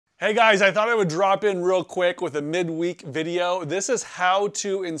Hey guys, I thought I would drop in real quick with a midweek video. This is how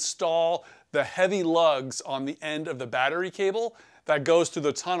to install the heavy lugs on the end of the battery cable that goes to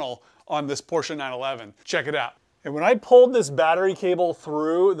the tunnel on this Porsche 911. Check it out. And when I pulled this battery cable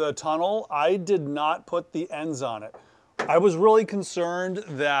through the tunnel, I did not put the ends on it. I was really concerned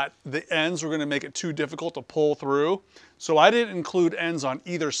that the ends were gonna make it too difficult to pull through, so I didn't include ends on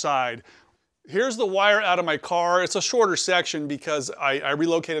either side. Here's the wire out of my car. It's a shorter section because I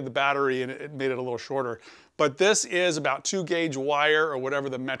relocated the battery and it made it a little shorter. But this is about 2-gauge wire or whatever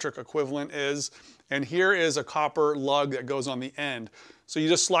the metric equivalent is. And here is a copper lug that goes on the end. So you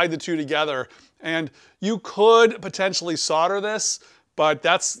just slide the two together. And you could potentially solder this, but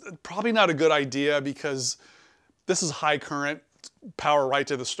that's probably not a good idea because this is high current, power right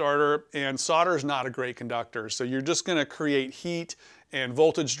to the starter, and solder is not a great conductor. So you're just gonna create heat and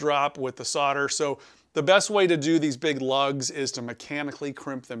voltage drop with the solder. So the best way to do these big lugs is to mechanically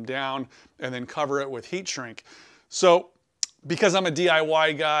crimp them down and then cover it with heat shrink. So because I'm a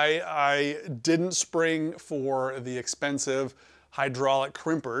DIY guy, I didn't spring for the expensive hydraulic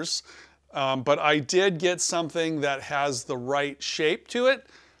crimpers, but I did get something that has the right shape to it.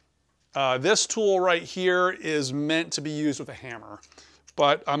 This tool right here is meant to be used with a hammer,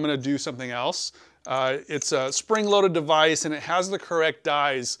 but I'm gonna do something else. It's a spring-loaded device and it has the correct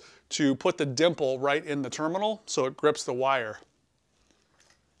dies to put the dimple right in the terminal so it grips the wire.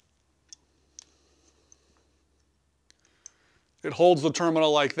 It holds the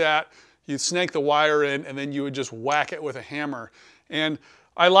terminal like that. You snake the wire in and then you would just whack it with a hammer. And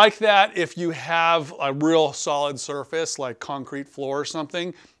I like that if you have a real solid surface like concrete floor or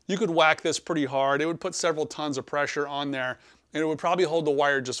something, you could whack this pretty hard. It would put several tons of pressure on there and it would probably hold the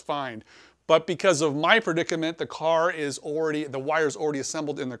wire just fine. But because of my predicament, the wire's already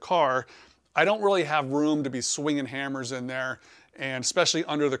assembled in the car, I don't really have room to be swinging hammers in there, and especially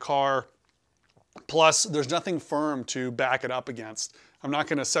under the car. Plus, there's nothing firm to back it up against. I'm not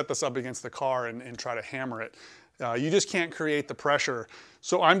gonna set this up against the car and try to hammer it. You just can't create the pressure.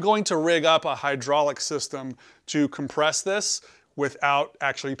 So I'm going to rig up a hydraulic system to compress this without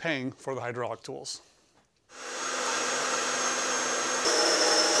actually paying for the hydraulic tools.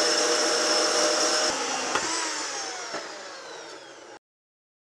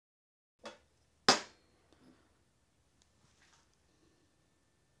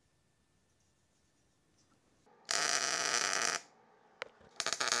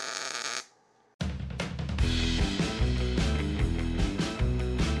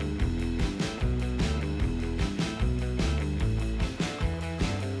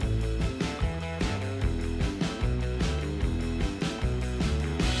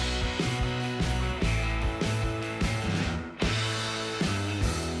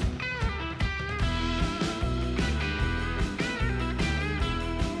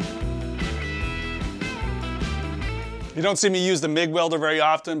 You don't see me use the MIG welder very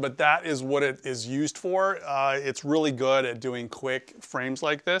often, but that is what it is used for. It's really good at doing quick frames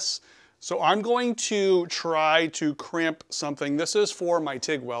like this. So I'm going to try to crimp something. This is for my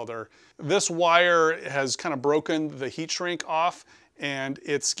TIG welder. This wire has kind of broken the heat shrink off and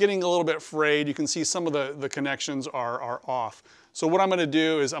it's getting a little bit frayed. You can see some of the connections are off. So what I'm gonna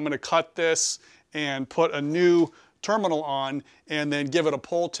do is I'm gonna cut this and put a new terminal on and then give it a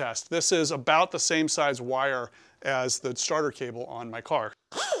pull test. This is about the same size wire as the starter cable on my car.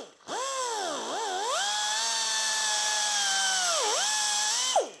 I'm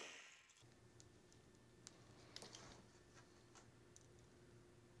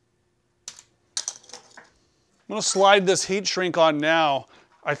gonna slide this heat shrink on now.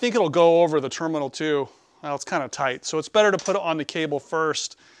 I think it'll go over the terminal too. Well, it's kind of tight, so it's better to put it on the cable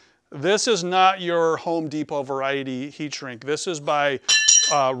first. This is not your Home Depot variety heat shrink. This is by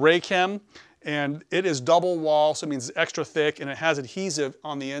Raychem. And it is double wall, so it means it's extra thick, and it has adhesive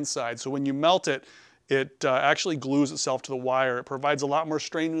on the inside. So when you melt it, it actually glues itself to the wire. It provides a lot more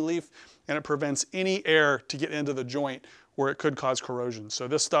strain relief, and it prevents any air to get into the joint where it could cause corrosion. So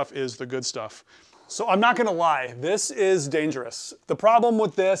this stuff is the good stuff. So I'm not gonna lie, this is dangerous. The problem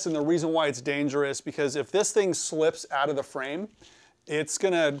with this, and the reason why it's dangerous, because if this thing slips out of the frame, it's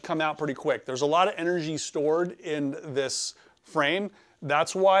gonna come out pretty quick. There's a lot of energy stored in this frame.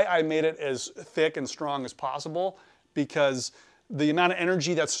 That's why I made it as thick and strong as possible, because the amount of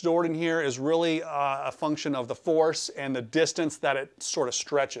energy that's stored in here is really a function of the force and the distance that it sort of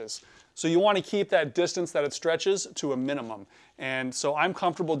stretches. So you want to keep that distance that it stretches to a minimum. And so I'm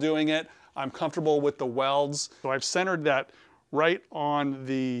comfortable doing it. I'm comfortable with the welds. So I've centered that right on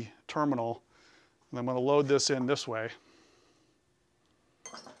the terminal, and I'm going to load this in this way.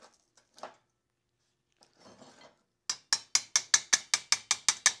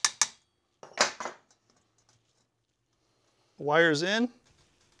 Wires in.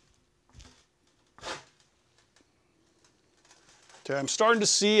 Okay, I'm starting to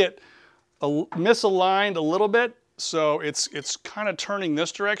see it misaligned a little bit, so it's kind of turning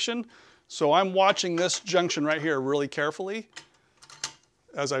this direction. So I'm watching this junction right here really carefully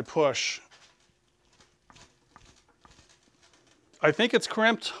as I push. I think it's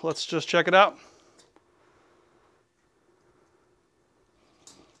crimped. Let's just check it out.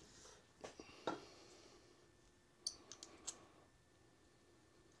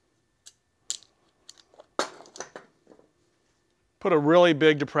 Put a really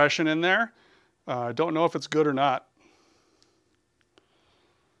big depression in there. I don't know if it's good or not.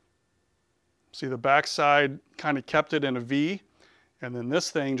 See, the backside kind of kept it in a V, and then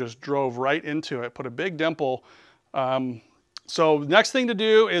this thing just drove right into it, put a big dimple. So next thing to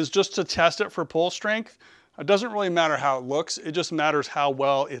do is just to test it for pull strength. It doesn't really matter how it looks, it just matters how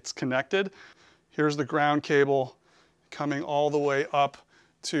well it's connected. Here's the ground cable coming all the way up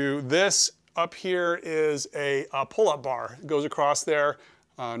to this. Up here is a pull-up bar. It goes across there.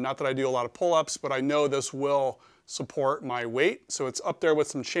 Not that I do a lot of pull-ups, but I know this will support my weight. So it's up there with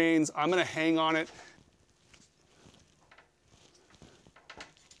some chains. I'm gonna hang on it.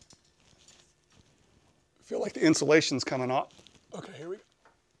 I feel like the insulation's coming off. Okay, here we go.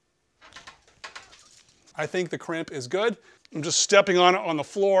 I think the crimp is good. I'm just stepping on it on the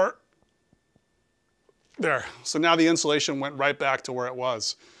floor. There, so now the insulation went right back to where it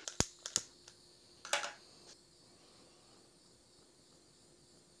was.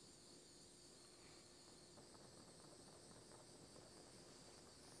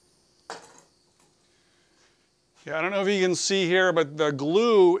 Yeah, I don't know if you can see here, but the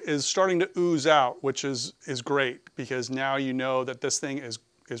glue is starting to ooze out, which is great, because now you know that this thing is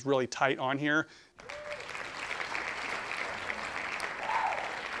really tight on here.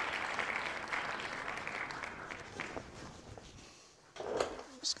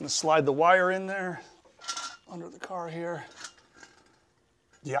 Just gonna slide the wire in there under the car here.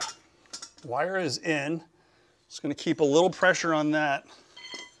 Yeah, wire is in. Just gonna keep a little pressure on that.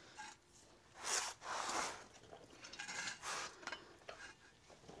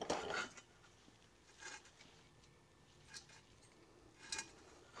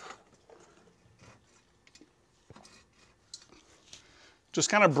 Just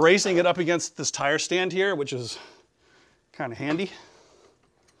kind of bracing it up against this tire stand here, which is kind of handy.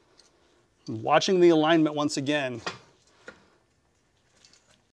 I'm watching the alignment once again.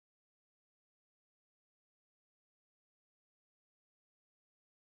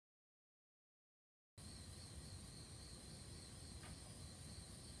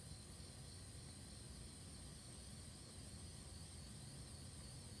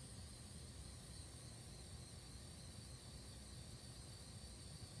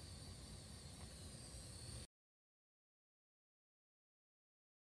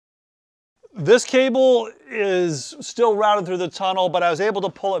 This cable is still routed through the tunnel, but I was able to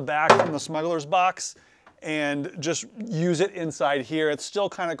pull it back from the smuggler's box and just use it inside here. It's still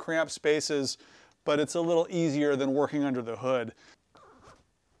kind of cramped spaces, but it's a little easier than working under the hood.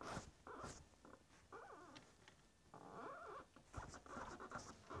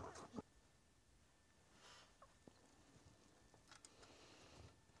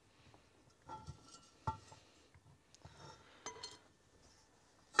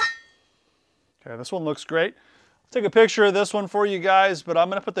 Okay, this one looks great. I'll take a picture of this one for you guys, but I'm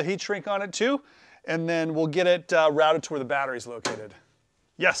gonna put the heat shrink on it too, and then we'll get it routed to where the battery's located.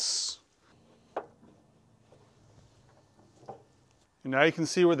 Yes. And now you can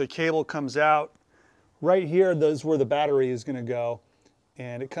see where the cable comes out. Right here, this is where the battery is gonna go.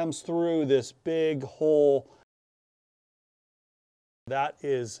 And it comes through this big hole. That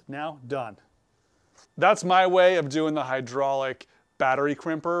is now done. That's my way of doing the hydraulic battery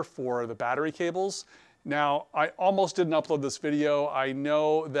crimper for the battery cables. Now, I almost didn't upload this video. I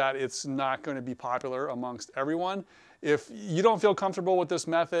know that it's not going to be popular amongst everyone. If you don't feel comfortable with this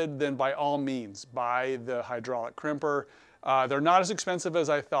method, then by all means, buy the hydraulic crimper. They're not as expensive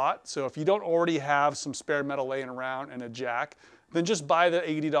as I thought, so if you don't already have some spare metal laying around and a jack, then just buy the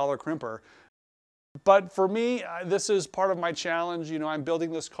 $80 crimper. But for me, this is part of my challenge. You know, I'm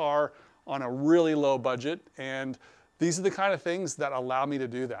building this car on a really low budget, and these are the kind of things that allow me to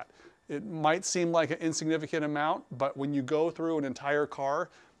do that. It might seem like an insignificant amount, but when you go through an entire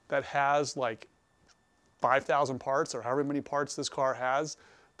car that has like 5,000 parts or however many parts this car has,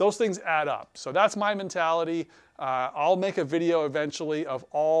 those things add up. So that's my mentality. I'll make a video eventually of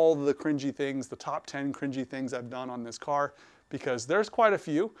all the cringy things, the top 10 cringy things I've done on this car, because there's quite a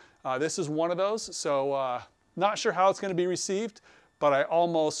few. This is one of those, so not sure how it's going to be received, but I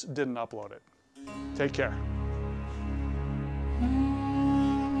almost didn't upload it. Take care.